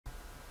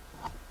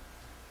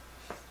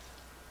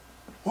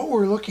What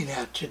we're looking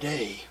at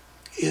today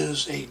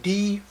is a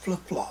D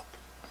flip-flop.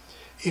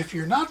 If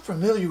you're not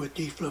familiar with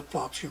D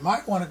flip-flops, you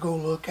might want to go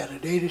look at a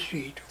data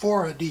sheet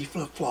for a D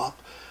flip-flop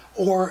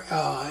or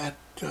at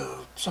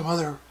some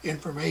other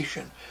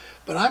information.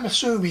 But I'm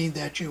assuming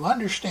that you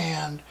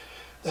understand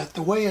that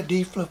the way a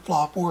D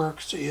flip-flop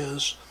works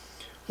is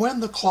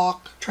when the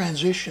clock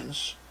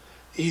transitions,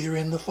 either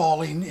in the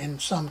falling, in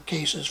some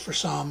cases for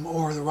some,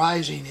 or the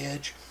rising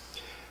edge,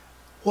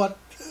 what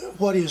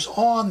is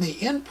on the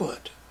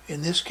input,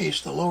 in this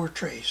case the lower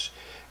trace,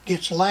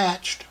 gets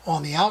latched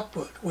on the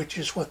output, which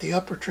is what the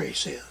upper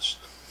trace is.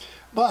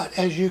 But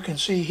as you can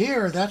see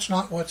here, that's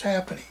not what's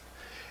happening.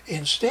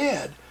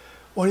 Instead,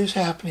 what is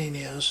happening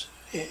is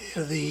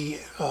the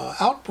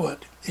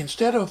output,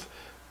 instead of,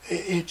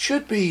 it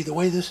should be, the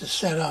way this is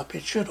set up,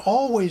 it should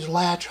always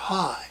latch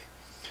high.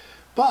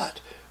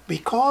 But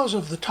because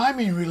of the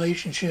timing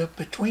relationship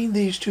between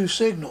these two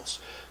signals,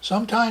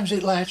 sometimes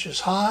it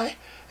latches high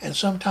and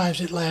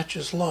sometimes it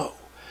latches low.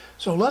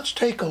 So let's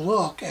take a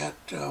look at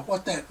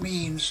what that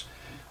means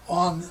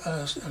on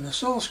an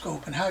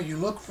oscilloscope and how you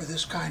look for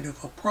this kind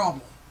of a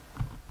problem.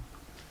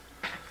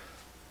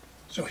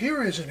 So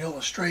here is an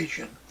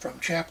illustration from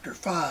Chapter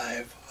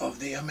 5 of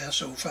the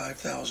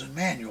MSO5000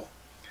 manual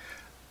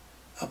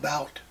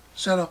about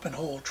setup and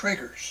hold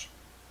triggers.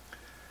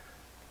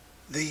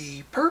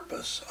 The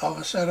purpose of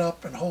a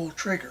setup and hold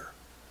trigger,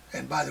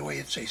 and by the way,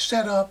 it's a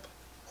setup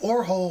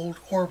or hold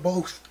or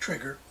both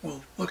trigger.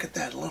 We'll look at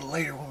that a little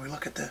later when we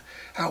look at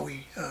how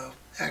we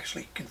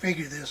actually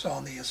configure this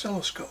on the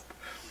oscilloscope.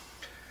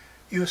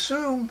 You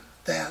assume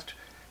that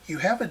you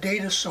have a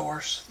data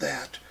source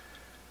that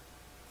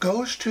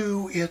goes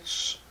to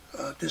its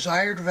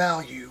desired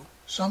value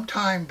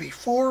sometime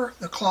before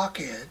the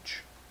clock edge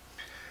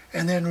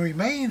and then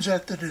remains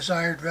at the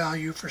desired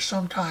value for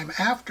some time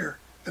after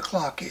the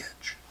clock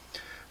edge.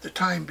 The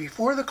time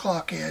before the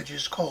clock edge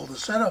is called the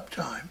setup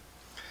time.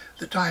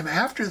 The time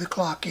after the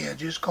clock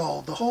edge is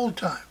called the hold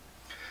time.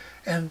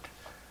 And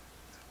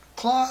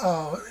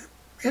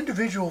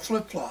individual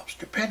flip-flops,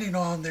 depending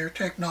on their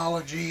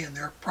technology and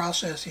their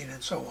processing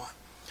and so on,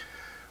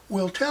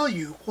 will tell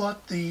you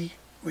what the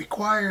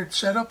required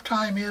setup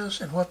time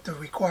is and what the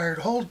required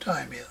hold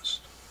time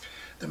is.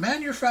 The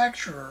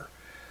manufacturer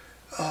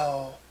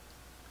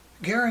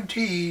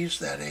guarantees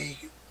that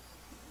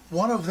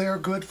one of their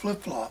good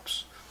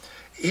flip-flops,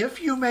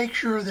 if you make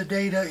sure the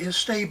data is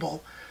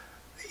stable,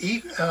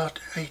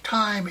 a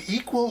time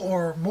equal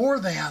or more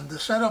than the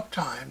setup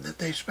time that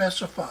they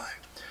specify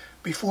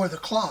before the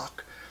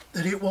clock,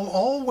 that it will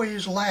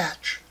always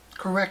latch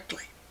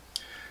correctly.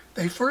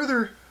 They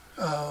further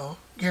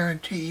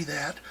guarantee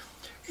that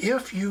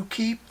if you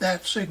keep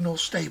that signal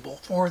stable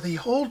for the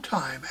hold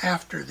time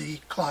after the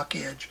clock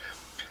edge,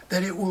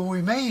 that it will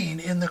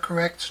remain in the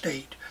correct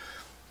state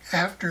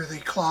after the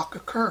clock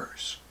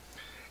occurs.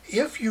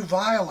 If you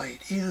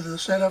violate either the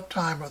setup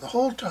time or the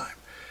hold time,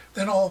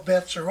 then all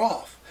bets are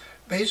off.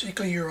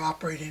 Basically, you're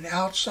operating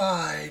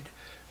outside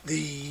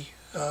the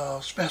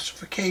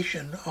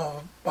specification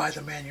by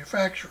the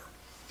manufacturer.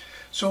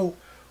 So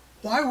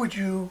why would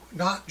you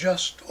not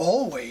just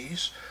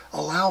always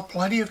allow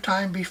plenty of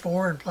time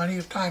before and plenty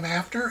of time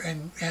after,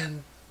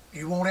 and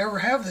you won't ever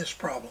have this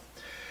problem?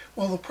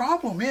 Well, the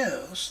problem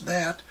is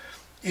that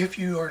if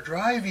you are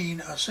driving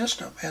a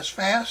system as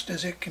fast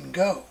as it can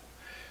go,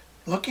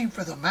 looking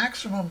for the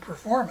maximum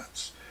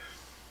performance,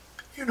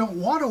 you don't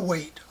want to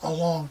wait a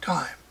long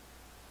time.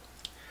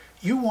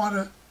 You want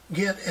to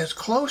get as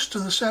close to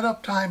the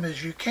setup time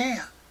as you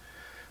can.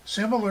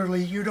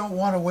 Similarly, you don't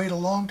want to wait a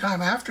long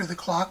time after the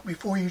clock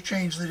before you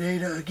change the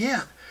data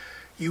again.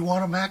 You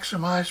want to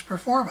maximize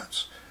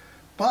performance.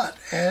 But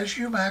as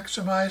you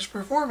maximize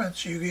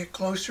performance, you get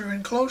closer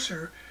and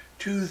closer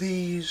to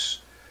these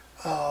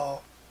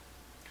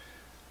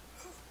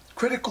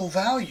critical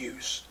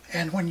values.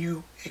 And when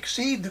you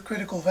exceed the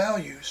critical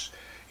values,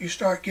 you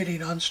start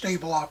getting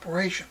unstable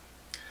operation.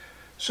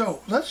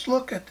 So let's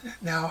look at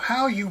now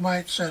how you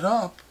might set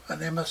up an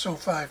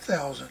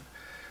MSO5000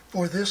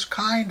 for this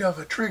kind of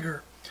a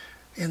trigger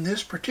in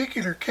this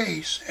particular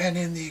case and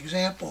in the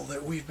example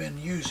that we've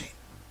been using.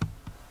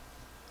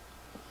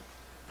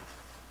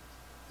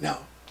 Now,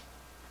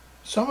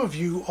 some of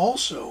you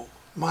also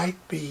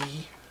might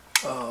be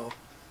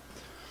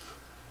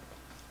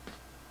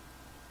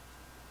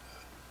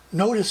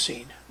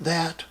noticing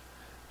that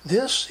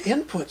this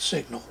input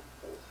signal,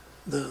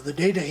 the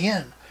data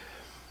in,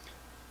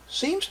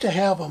 seems to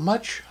have a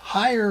much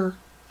higher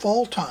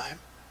fall time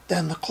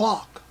than the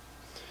clock.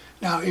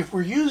 Now, if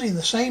we're using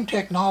the same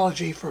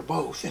technology for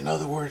both, in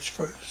other words,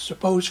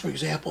 suppose, for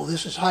example,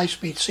 this is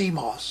high-speed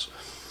CMOS,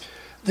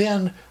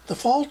 then the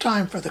fall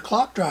time for the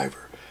clock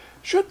driver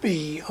should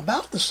be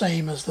about the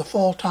same as the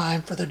fall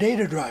time for the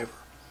data driver.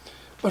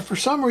 But for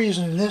some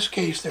reason in this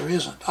case there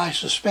isn't. I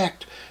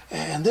suspect,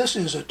 and this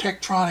is a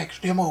Tektronix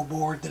demo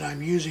board that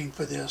I'm using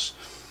for this,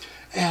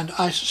 and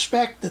I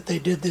suspect that they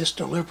did this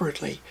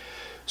deliberately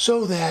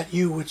so that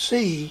you would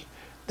see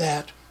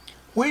that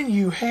when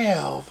you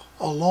have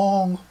a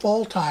long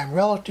fall time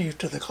relative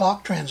to the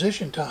clock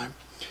transition time,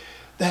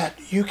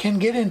 that you can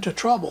get into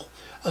trouble,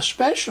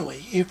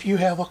 especially if you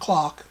have a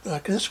clock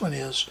like this one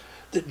is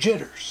that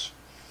jitters.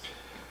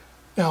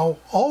 Now,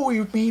 all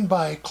we mean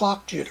by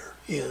clock jitter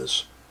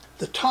is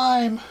the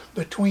time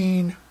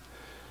between,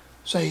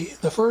 say,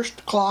 the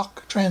first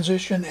clock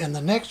transition and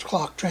the next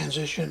clock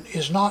transition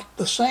is not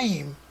the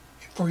same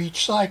for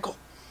each cycle.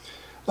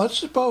 Let's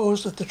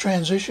suppose that the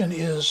transition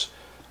is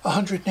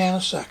 100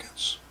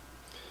 nanoseconds,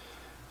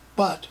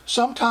 but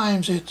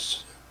sometimes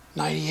it's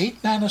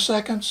 98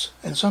 nanoseconds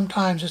and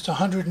sometimes it's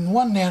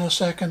 101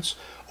 nanoseconds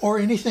or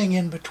anything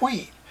in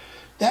between.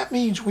 That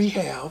means we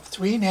have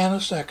 3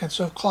 nanoseconds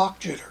of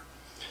clock jitter.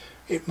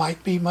 It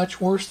might be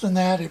much worse than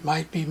that, it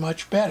might be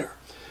much better.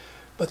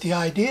 But the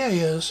idea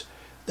is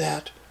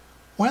that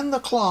when the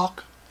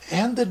clock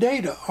and the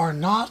data are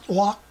not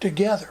locked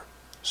together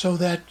so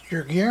that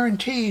you're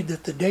guaranteed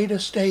that the data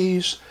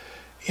stays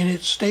in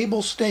its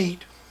stable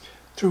state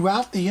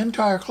throughout the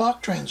entire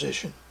clock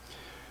transition,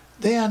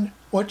 then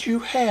what you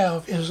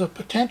have is a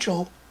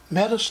potential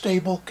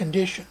metastable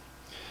condition.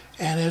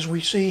 And as we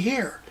see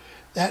here,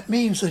 that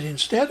means that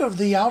instead of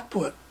the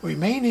output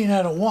remaining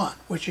at a 1,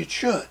 which it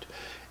should,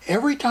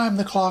 every time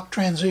the clock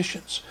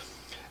transitions,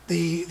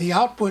 the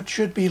output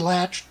should be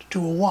latched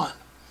to a 1.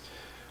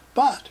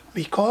 But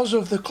because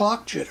of the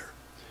clock jitter,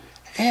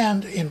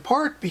 and in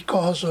part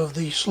because of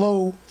the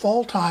slow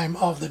fall time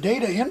of the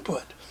data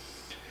input,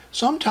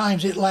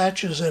 sometimes it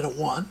latches at a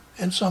 1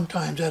 and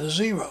sometimes at a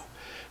 0.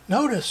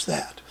 Notice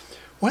that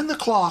when the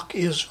clock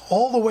is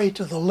all the way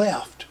to the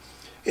left,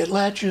 it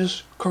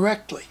latches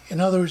correctly. In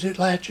other words, it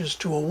latches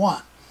to a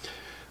 1.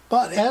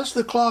 But as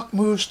the clock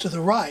moves to the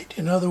right,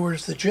 in other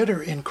words, the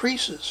jitter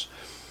increases,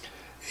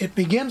 it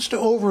begins to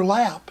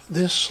overlap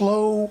this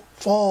slow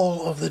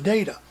fall of the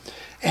data.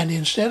 And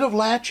instead of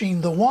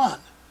latching the 1,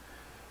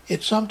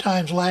 it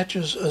sometimes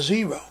latches a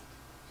 0.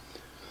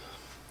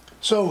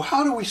 So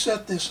how do we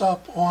set this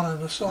up on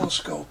an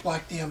oscilloscope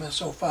like the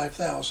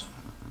MSO5000?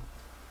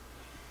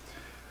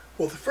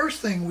 Well, the first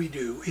thing we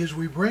do is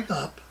we bring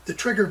up the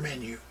trigger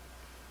menu.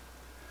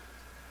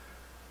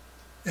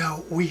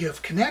 Now, we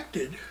have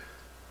connected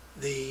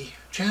the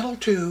channel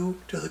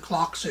 2 to the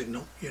clock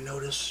signal. You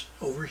notice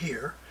over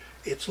here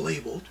it's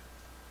labeled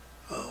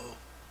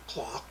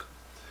clock.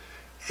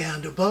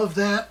 And above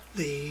that,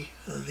 the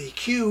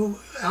Q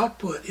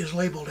output is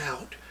labeled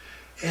out,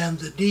 and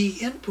the D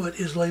input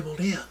is labeled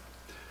in.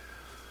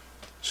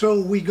 So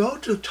we go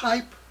to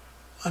type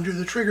under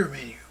the trigger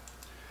menu,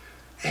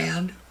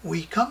 and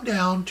we come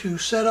down to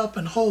set up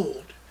and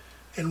hold,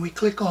 and we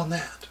click on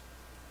that.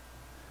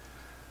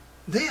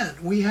 Then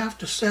we have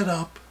to set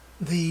up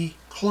the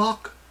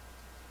clock.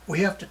 We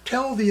have to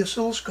tell the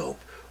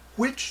oscilloscope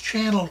which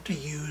channel to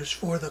use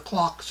for the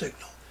clock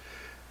signal.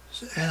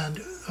 And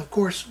of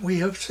course we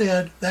have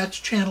said that's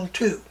channel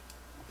 2.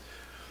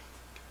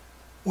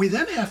 We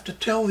then have to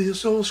tell the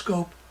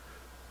oscilloscope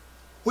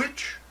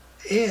which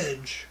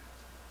edge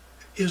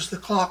does the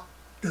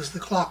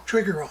clock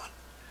trigger on.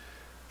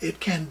 It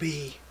can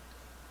be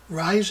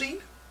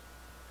rising.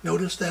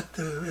 Notice that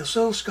the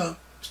oscilloscope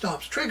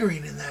stops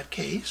triggering in that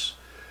case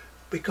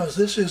because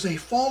this is a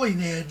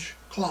falling edge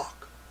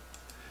clock.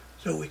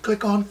 So we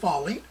click on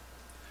falling,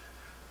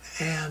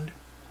 and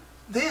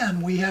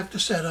then we have to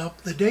set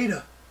up the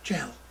data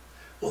channel.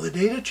 Well, the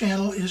data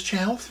channel is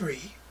channel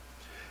 3,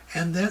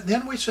 and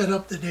then we set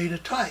up the data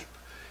type,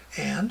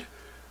 and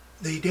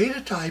the data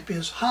type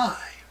is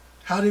high.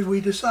 How did we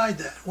decide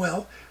that?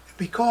 Well,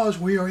 because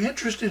we are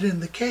interested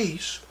in the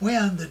case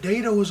when the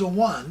data was a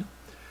 1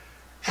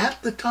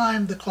 at the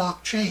time the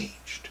clock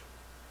changed.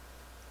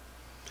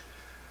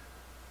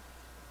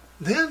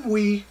 Then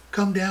we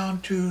come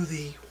down to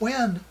the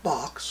when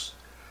box,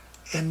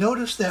 and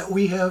notice that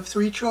we have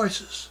 3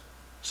 choices: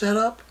 set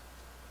up,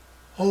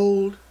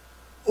 hold,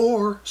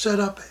 or set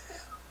up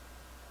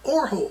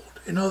or hold.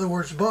 In other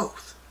words,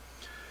 both.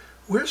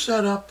 We're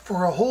set up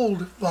for a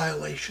hold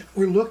violation.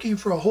 We're looking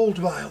for a hold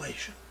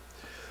violation.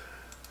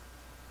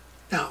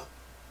 Now,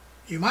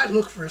 you might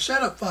look for a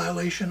setup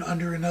violation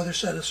under another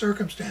set of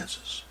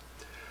circumstances.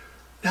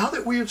 Now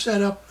that we have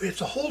set up,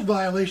 it's a hold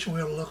violation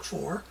we're going to look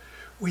for.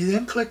 We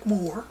then click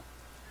more,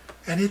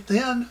 and it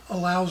then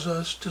allows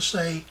us to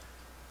say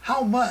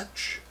how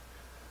much,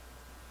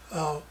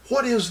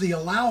 what is the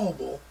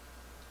allowable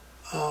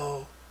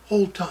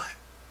hold time.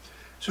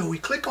 So we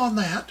click on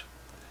that,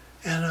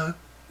 and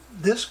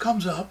this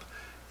comes up,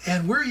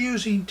 and we're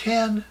using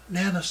 10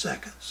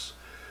 nanoseconds.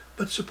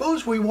 But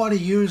suppose we want to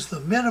use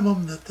the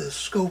minimum that the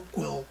scope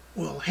will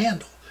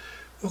handle.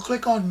 We'll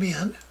click on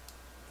min.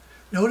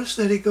 Notice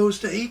that it goes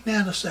to 8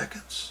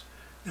 nanoseconds.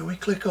 Then we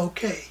click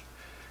OK.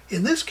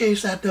 In this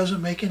case, that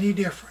doesn't make any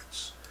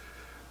difference.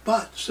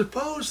 But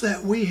suppose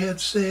that we had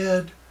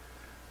said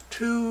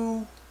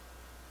 2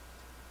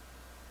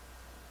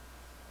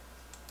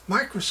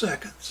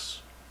 microseconds.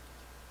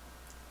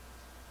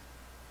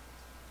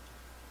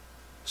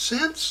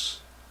 Since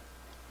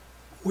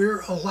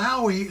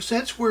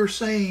we're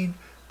saying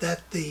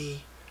that the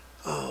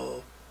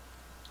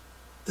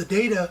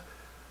data,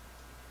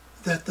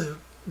 that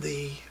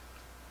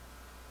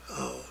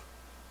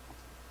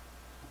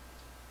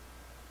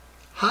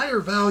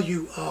higher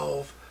value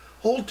of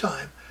hold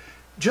time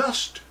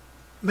just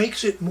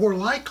makes it more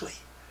likely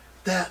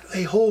that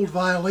a hold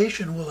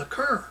violation will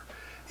occur.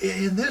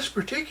 In this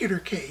particular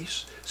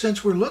case,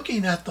 since we're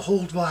looking at the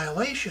hold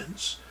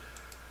violations,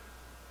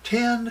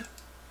 10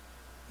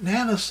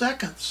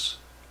 nanoseconds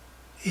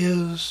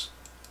is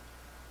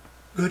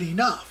good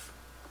enough.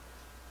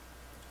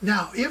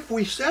 Now, if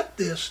we set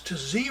this to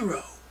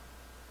 0,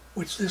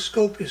 which this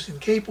scope is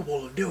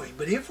incapable of doing,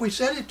 but if we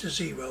set it to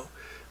 0,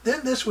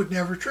 then this would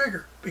never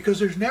trigger, because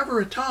there's never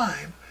a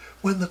time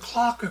when the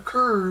clock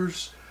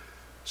occurs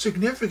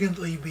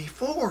significantly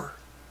before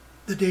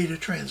the data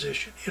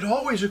transition. It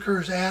always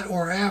occurs at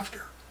or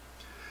after.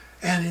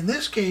 And in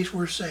this case,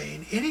 we're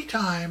saying any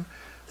time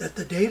that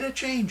the data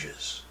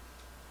changes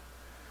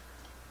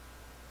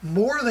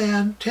more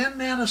than 10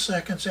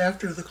 nanoseconds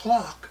after the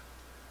clock,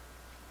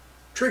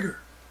 trigger.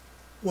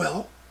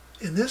 Well,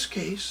 in this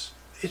case,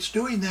 it's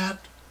doing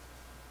that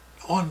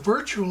on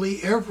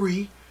virtually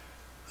every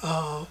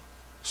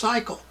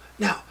cycle.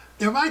 Now,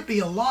 there might be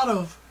a lot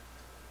of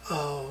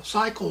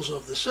cycles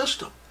of the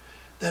system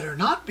that are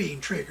not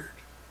being triggered,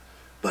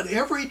 but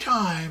every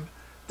time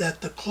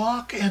that the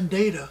clock and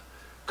data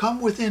come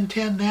within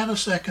 10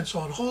 nanoseconds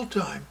on hold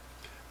time,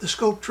 the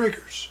scope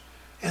triggers.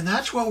 And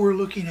that's what we're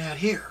looking at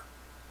here.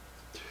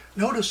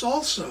 Notice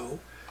also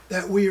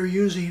that we are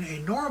using a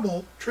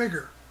normal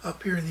trigger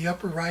up here in the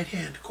upper right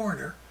hand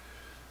corner,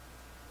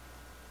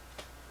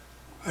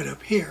 right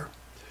up here.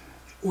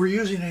 We're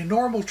using a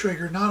normal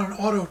trigger, not an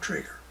auto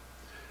trigger.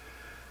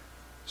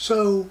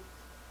 So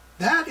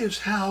that is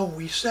how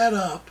we set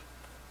up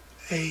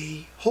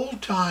a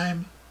hold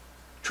time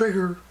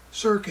trigger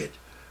circuit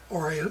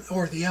or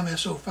the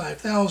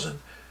MSO5000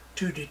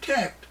 to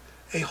detect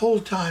a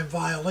hold time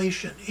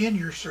violation in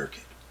your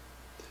circuit.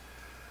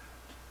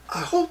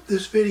 I hope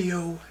this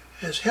video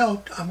has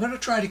helped. I'm going to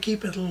try to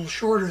keep it a little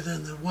shorter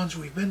than the ones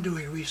we've been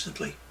doing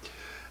recently,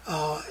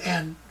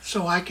 and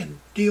so I can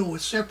deal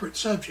with separate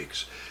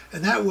subjects,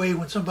 and that way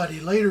when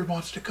somebody later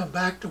wants to come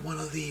back to one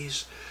of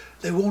these,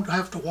 they won't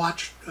have to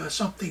watch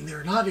something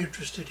they're not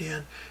interested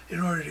in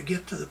order to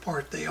get to the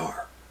part they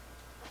are.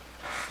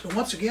 So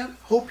once again,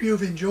 hope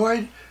you've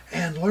enjoyed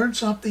and learned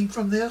something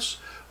from this,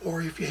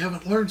 or if you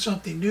haven't learned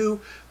something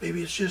new,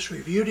 maybe it's just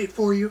reviewed it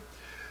for you.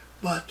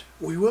 But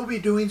we will be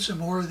doing some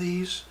more of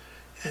these,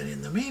 and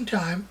in the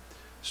meantime,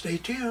 stay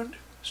tuned,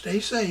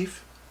 stay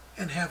safe,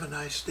 and have a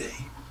nice day.